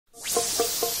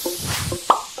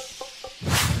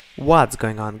What's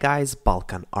going on, guys?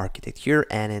 Balkan Architect here,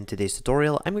 and in today's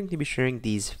tutorial I'm going to be sharing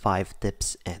these 5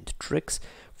 tips and tricks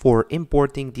for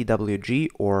importing DWG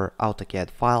or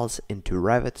AutoCAD files into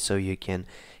Revit so you can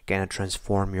kind of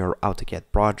transform your AutoCAD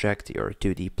project, your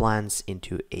 2D plans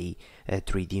into a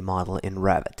 3D model in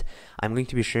Revit. I'm going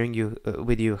to be sharing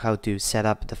with you how to set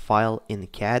up the file in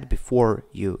CAD before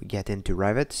you get into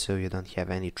Revit so you don't have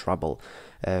any trouble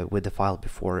with the file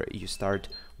before you start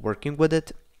working with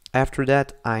it. After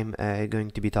that, I'm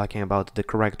going to be talking about the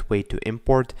correct way to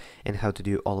import and how to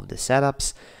do all of the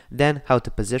setups, then how to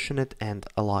position it and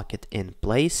lock it in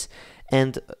place.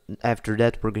 And after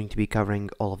that, we're going to be covering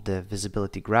all of the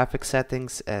visibility graphic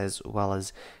settings, as well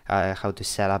as how to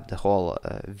set up the whole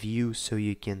view so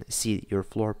you can see your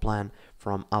floor plan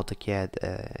from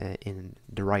AutoCAD in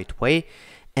the right way,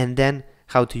 and then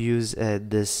how to use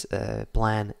this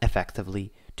plan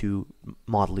effectively to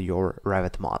model your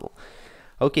Revit model.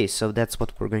 Okay, so that's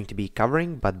what we're going to be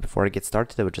covering, but before I get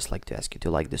started, I would just like to ask you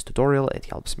to like this tutorial. It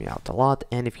helps me out a lot,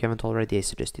 and if you haven't already, I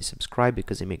suggest you subscribe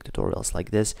because I make tutorials like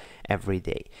this every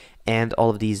day. And all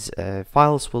of these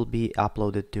files will be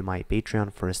uploaded to my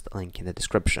Patreon, first link in the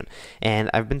description.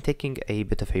 And I've been taking a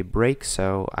bit of a break,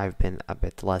 so I've been a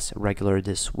bit less regular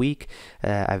this week.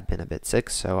 I've been a bit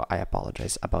sick, so I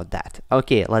apologize about that.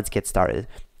 Okay, let's get started.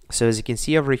 So as you can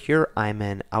see over here, I'm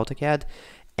in AutoCAD.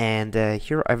 And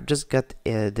here I've just got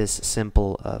this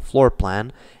simple floor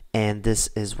plan, and this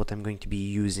is what I'm going to be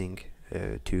using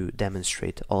to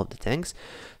demonstrate all of the things.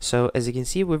 So as you can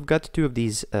see, we've got two of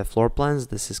these floor plans.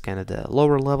 This is kind of the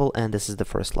lower level, and this is the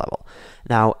first level.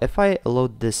 Now, if I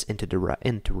load this into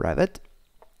Revit,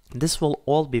 this will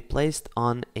all be placed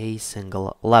on a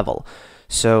single level.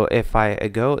 So if I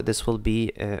go, this will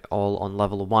be all on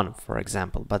level 1, for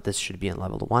example, but this should be on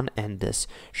level 1 and this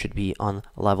should be on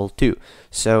level 2.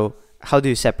 So how do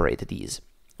you separate these?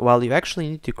 Well, you actually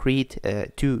need to create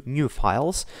two new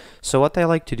files. So what I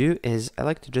like to do is I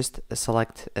like to just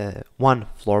select one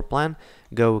floor plan,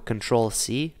 go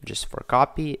Control-C just for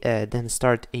copy, then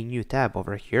start a new tab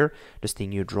over here, just a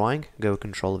new drawing, go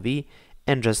Control-V,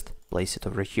 and just place it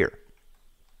over here.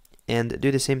 And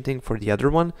do the same thing for the other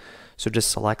one. So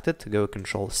just select it, go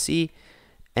Control-C,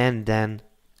 and then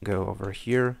go over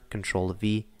here,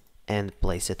 Control-V, and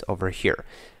place it over here.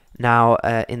 Now,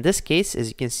 in this case, as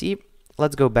you can see,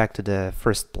 let's go back to the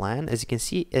first plan. As you can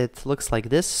see, it looks like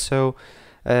this. So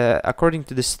according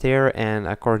to the stair and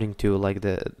according to like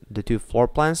the two floor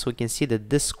plans, we can see that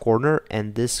this corner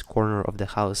and this corner of the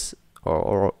house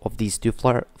or of these two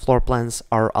floor plans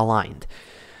are aligned.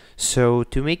 So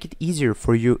to make it easier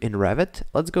for you in Revit,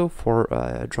 let's go for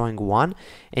drawing 1,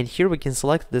 and here we can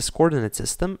select this coordinate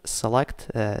system, select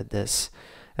the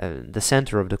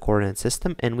center of the coordinate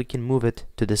system, and we can move it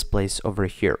to this place over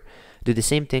here. Do the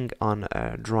same thing on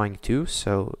drawing 2,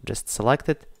 so just select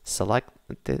it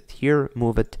here,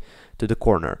 move it to the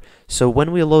corner. So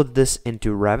when we load this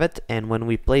into Revit and when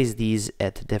we place these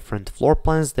at different floor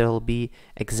plans, they'll be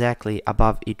exactly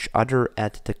above each other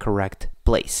at the correct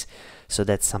place. So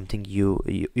that's something you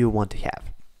want to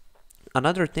have.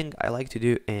 Another thing I like to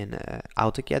do in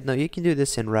AutoCAD, now you can do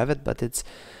this in Revit, but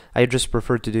I just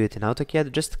prefer to do it in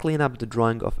AutoCAD, just clean up the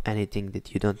drawing of anything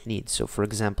that you don't need. So for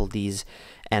example, these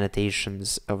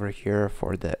annotations over here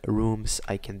for the rooms,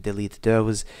 I can delete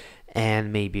those.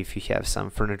 And maybe if you have some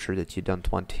furniture that you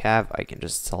don't want to have, I can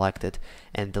just select it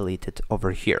and delete it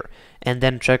over here. And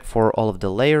then check for all of the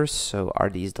layers. So are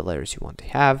these the layers you want to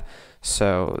have?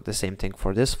 So the same thing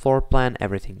for this floor plan,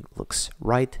 everything looks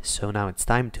right. So now it's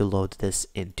time to load this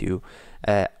into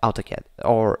AutoCAD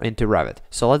or into Revit.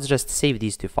 So let's just save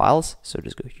these two files. So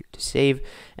just go here to save,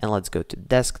 and let's go to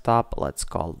desktop. Let's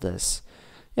call this,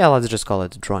 let's just call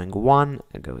it drawing 1,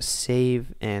 go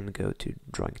save, and go to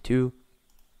drawing 2.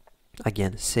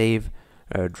 Again, save,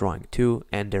 drawing 2,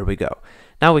 and there we go.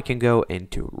 Now we can go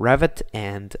into Revit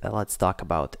and let's talk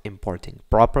about importing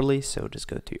properly. So just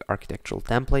go to architectural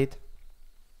template.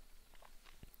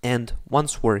 And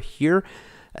once we're here,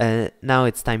 now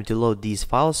it's time to load these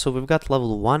files. So we've got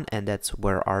level 1, and that's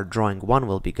where our drawing 1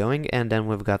 will be going. And then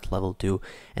we've got level 2,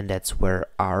 and that's where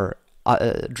our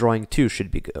drawing 2 should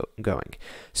be going.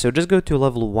 So just go to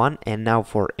level 1, and now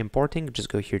for importing, just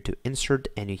go here to insert,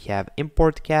 and you have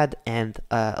import CAD and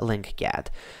link CAD.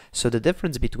 So the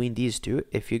difference between these two,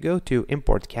 if you go to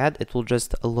import CAD, it will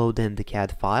just load in the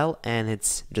CAD file and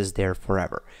it's just there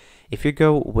forever. If you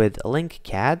go with link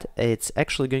CAD, it's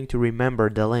actually going to remember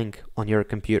the link on your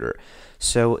computer.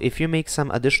 So if you make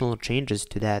some additional changes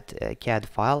to that CAD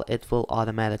file, it will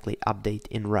automatically update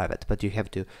in Revit, but you have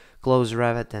to close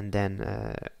Revit and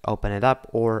then open it up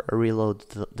or reload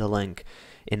the link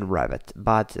in Revit.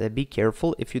 But be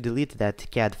careful, if you delete that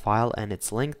CAD file and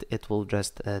it's linked, it will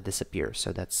just disappear.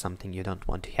 So that's something you don't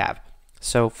want to have.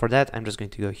 So for that, I'm just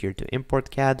going to go here to Import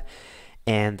CAD,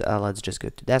 and let's just go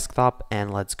to desktop,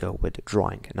 and let's go with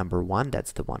drawing number 1.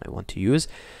 That's the one I want to use.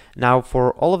 Now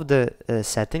for all of the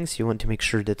settings, you want to make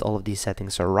sure that all of these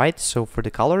settings are right. So for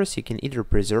the colors, you can either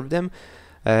preserve them,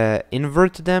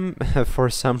 invert them. For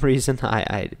some reason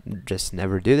I just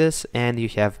never do this, and you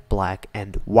have black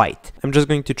and white. I'm just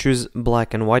going to choose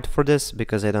black and white for this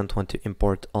because I don't want to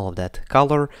import all of that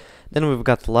color. Then we've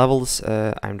got levels.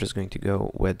 I'm just going to go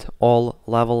with all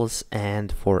levels,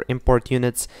 and for import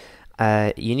units,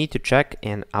 you need to check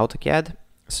in AutoCAD.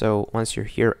 So once you're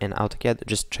here in AutoCAD,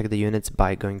 just check the units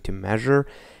by going to measure,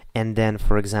 and then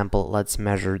for example, let's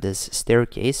measure this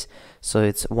staircase. So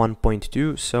it's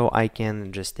 1.2, so I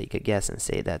can just take a guess and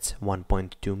say that's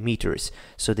 1.2 meters.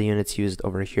 So the units used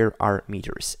over here are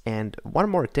meters. And one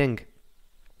more thing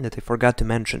that I forgot to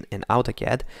mention in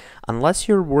AutoCAD, unless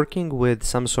you're working with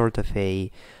some sort of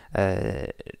a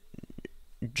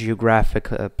geographic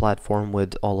platform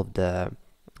with all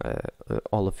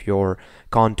of your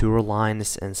contour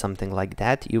lines and something like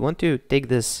that, you want to take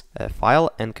this file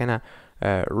and kind of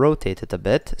rotate it a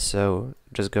bit. So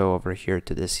just go over here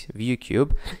to this view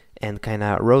cube and kind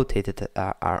of rotate it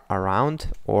around,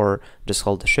 or just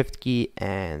hold the shift key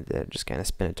and just kind of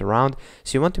spin it around.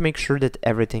 So you want to make sure that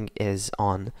everything is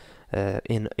on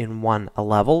in one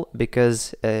level,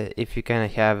 because if you kind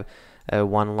of have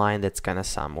one line that's kind of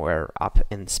somewhere up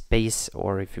in space,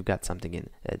 or if you've got something in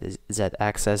the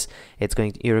z-axis,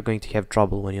 you're going to have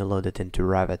trouble when you load it into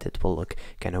Revit. It will look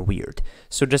kind of weird.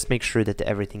 So just make sure that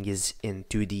everything is in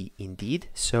 2D indeed.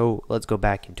 So let's go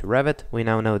back into Revit. We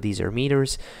now know these are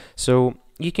meters. So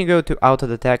you can go to auto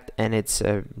detect, and it's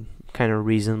kind of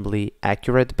reasonably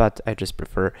accurate, but I just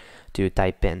prefer to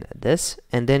type in this.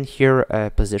 And then here,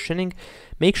 positioning,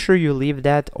 make sure you leave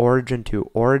that origin to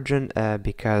origin,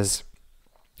 because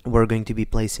we're going to be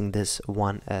placing this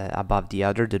one above the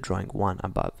other, the drawing 1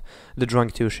 above. The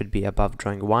drawing 2 should be above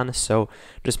drawing 1, so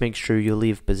just make sure you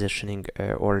leave positioning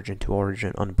origin to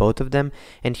origin on both of them.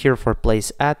 And here for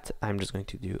place at, I'm just going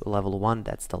to do level 1,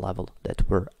 that's the level that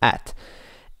we're at.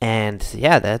 And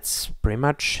yeah, that's pretty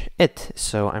much it.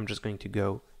 So I'm just going to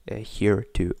go here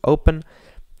to open,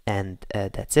 and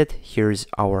that's it. Here's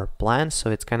our plan.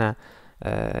 So it's kind of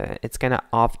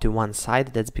off to one side.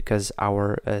 That's because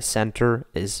our center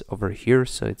is over here,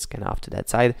 so it's kind of off to that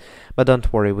side. But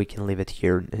don't worry, we can leave it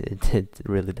here. It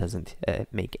really doesn't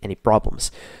make any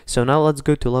problems. So now let's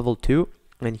go to level 2,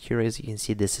 and here, as you can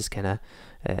see, this is kind of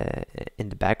in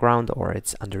the background, or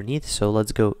it's underneath. So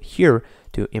let's go here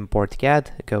to import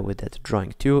CAD, go with that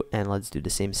drawing 2, and let's do the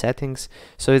same settings.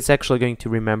 So it's actually going to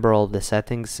remember all the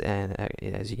settings, and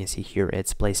as you can see here,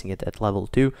 it's placing it at level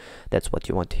 2. That's what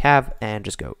you want to have, and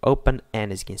just go open.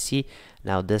 And as you can see,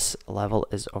 now this level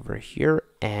is over here,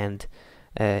 and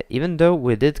even though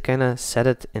we did kind of set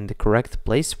it in the correct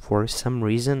place, for some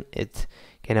reason it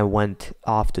kind of went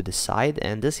off to the side,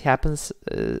 and this happens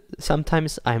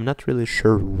sometimes. I'm not really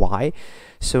sure why.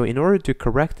 So in order to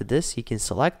correct this, you can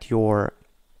select your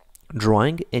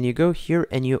drawing and you go here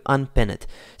and you unpin it.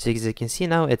 So as you can see,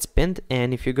 now it's pinned,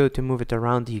 and if you go to move it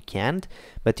around, you can't.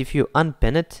 But if you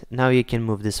unpin it, now you can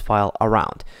move this file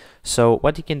around. So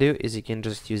what you can do is you can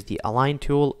just use the align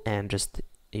tool and just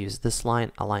use this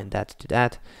line, align that to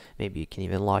that. Maybe you can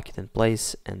even lock it in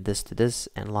place, and this to this,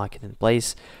 and lock it in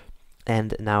place.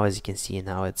 And now, as you can see,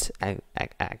 now it's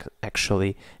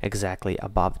actually exactly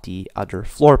above the other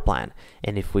floor plan.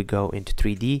 And if we go into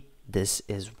 3D, this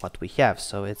is what we have.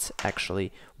 So it's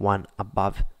actually one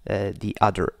above the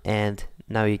other. And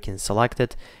now you can select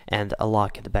it and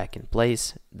lock it back in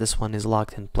place. This one is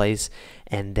locked in place.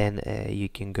 And then you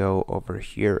can go over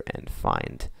here and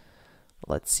find,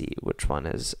 let's see which one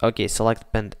is, okay,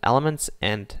 select pinned elements,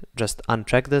 and just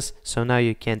uncheck this. So now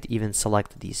you can't even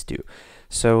select these two.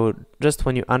 So just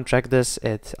when you uncheck this,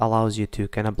 it allows you to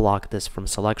kind of block this from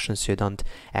selection, so you don't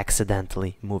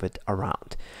accidentally move it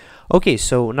around. Okay,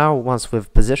 so now once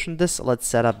we've positioned this, let's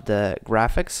set up the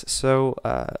graphics. So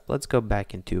let's go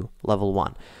back into level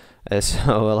 1.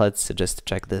 So let's just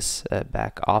check this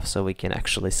back off so we can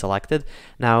actually select it.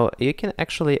 Now you can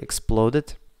actually explode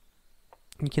it.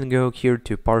 You can go here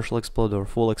to partial explode or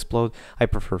full explode. I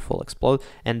prefer full explode,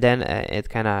 and then it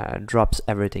kind of drops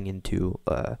everything into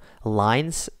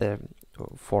lines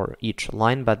for each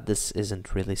line, but this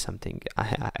isn't really something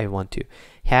I want to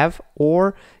have.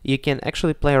 Or you can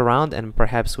actually play around, and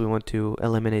perhaps we want to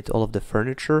eliminate all of the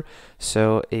furniture.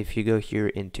 So if you go here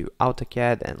into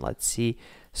AutoCAD, and let's see,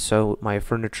 so my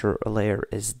furniture layer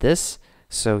is this.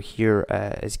 So here,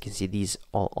 as you can see, these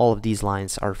all of these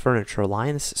lines are furniture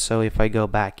lines. So if I go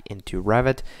back into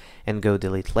Revit and go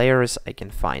delete layers, I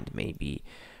can find maybe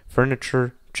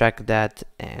furniture, check that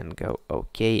and go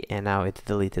OK, and now it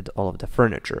deleted all of the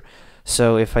furniture.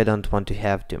 So if I don't want to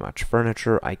have too much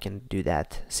furniture, I can do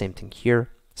that same thing here.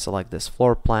 Select this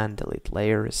floor plan, delete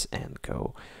layers and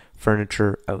go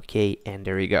furniture, OK, and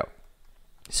there you go.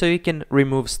 So you can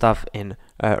remove stuff in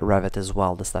Revit as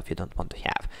well, the stuff you don't want to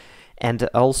have. And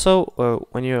also,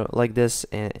 when you're like this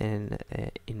in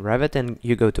Revit and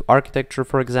you go to architecture,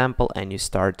 for example, and you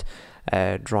start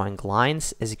drawing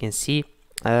lines, as you can see,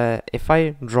 if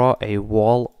I draw a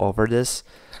wall over this,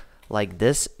 like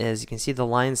this, as you can see, the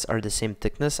lines are the same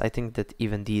thickness. I think that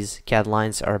even these CAD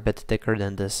lines are a bit thicker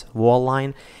than this wall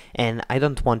line, and I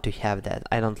don't want to have that.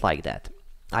 I don't like that.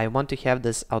 I want to have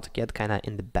this AutoCAD kind of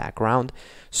in the background.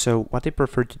 So what I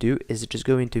prefer to do is just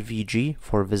go into VG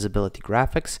for visibility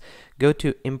graphics, go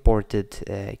to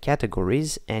imported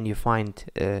categories, and you find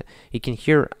you can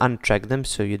here uncheck them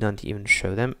so you don't even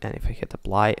show them. And if I hit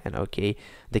apply and OK,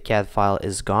 the CAD file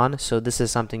is gone. So this is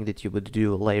something that you would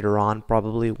do later on,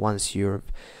 probably once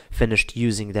you've finished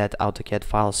using that AutoCAD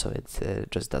file, so it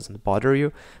just doesn't bother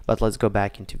you. But let's go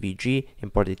back into VG,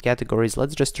 imported categories.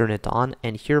 Let's just turn it on,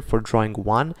 and here for drawing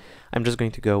 1, I'm just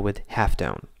going to go with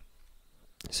halftone.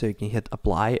 So you can hit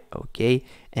apply, OK,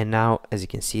 and now as you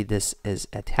can see, this is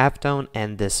at halftone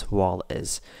and this wall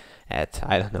is at,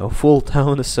 I don't know, full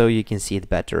tone, so you can see it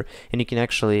better. And you can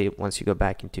actually, once you go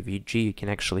back into VG, you can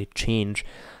actually change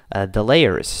the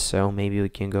layers. So maybe we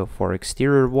can go for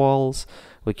exterior walls.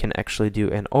 We can actually do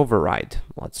an override.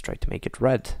 Let's try to make it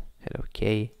red. Hit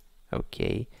OK,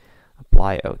 OK,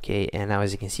 apply, OK, and now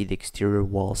as you can see, the exterior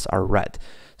walls are red.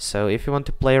 So if you want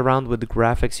to play around with the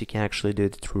graphics, you can actually do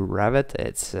it through Revit.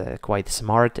 It's quite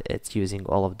smart. It's using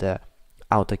all of the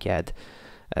AutoCAD,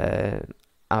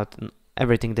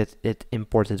 everything that it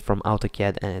imported from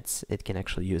AutoCAD, and it can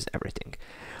actually use everything.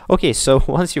 Okay, so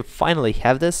once you finally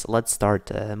have this, let's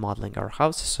start modeling our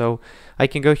house. So I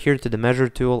can go here to the measure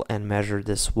tool and measure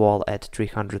this wall at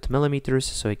 300 millimeters.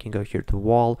 So I can go here to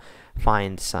wall,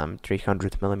 find some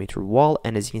 300 millimeter wall,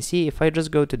 and as you can see, if I just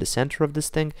go to the center of this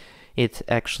thing, it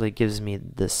actually gives me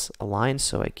this line.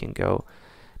 So I can go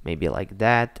maybe like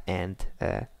that and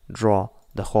draw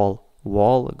the whole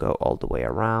wall, go all the way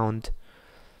around,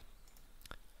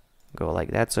 go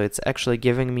like that. So it's actually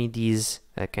giving me these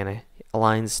kind of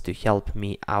lines to help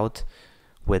me out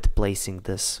with placing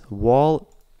this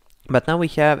wall. But now we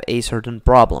have a certain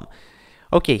problem.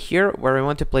 Okay, here where I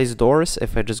want to place doors,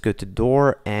 if I just go to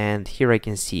door, and here I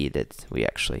can see that we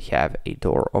actually have a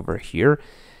door over here,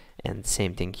 and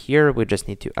same thing here, we just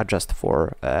need to adjust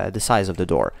for the size of the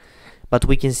door. But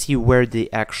we can see where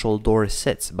the actual door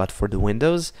sits, but for the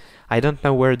windows, I don't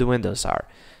know where the windows are.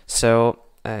 So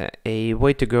a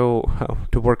way to go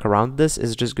to work around this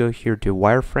is just go here to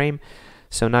wireframe.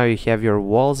 So now you have your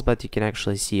walls, but you can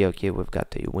actually see, okay, we've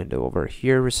got a window over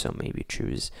here, so maybe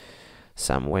choose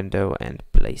some window and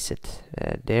place it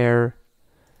there,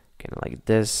 kind of like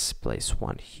this, place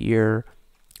one here.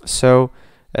 So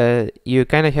you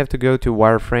kind of have to go to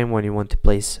wireframe when you want to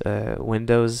place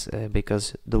windows,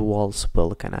 because the walls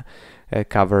will kind of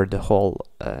cover the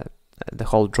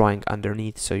whole drawing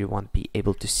underneath, so you won't be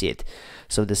able to see it.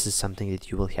 So this is something that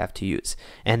you will have to use.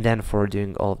 And then for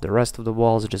doing all of the rest of the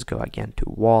walls, just go again to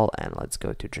wall, and let's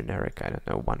go to generic, I don't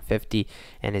know, 150.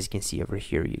 And as you can see over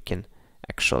here, you can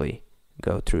actually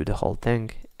go through the whole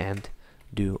thing and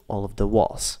do all of the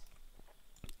walls.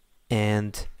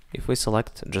 And if we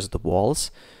select just the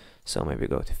walls, so maybe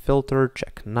go to filter,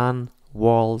 check none,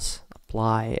 walls,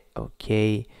 apply,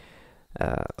 OK.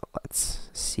 Let's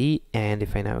see, and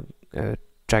if I now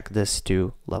check this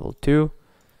to level 2,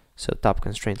 so top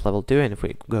constraint level 2, and if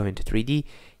we go into 3D,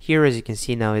 here as you can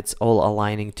see now it's all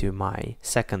aligning to my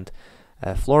second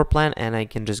floor plan, and I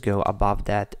can just go above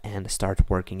that and start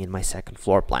working in my second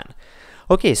floor plan.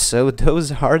 Okay, so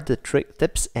those are the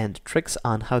tips and tricks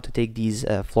on how to take these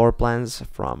floor plans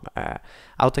from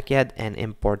AutoCAD and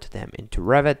import them into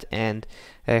Revit, and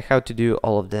how to do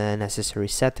all of the necessary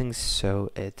settings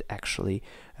so it actually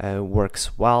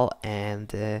works well,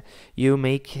 and you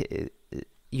make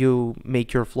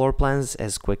your floor plans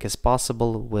as quick as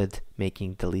possible with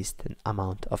making the least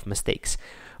amount of mistakes.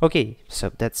 Okay,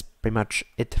 so that's pretty much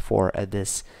it for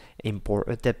this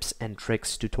tips and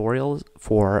tricks tutorial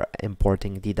for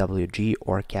importing DWG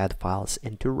or CAD files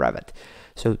into Revit.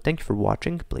 So thank you for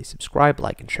watching. Please subscribe,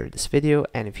 like, and share this video.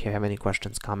 And if you have any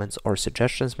questions, comments, or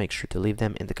suggestions, make sure to leave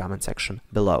them in the comment section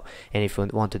below. And if you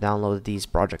want to download these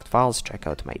project files, check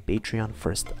out my Patreon,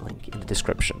 first link in the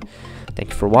description. Thank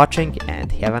you for watching,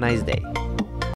 and have a nice day.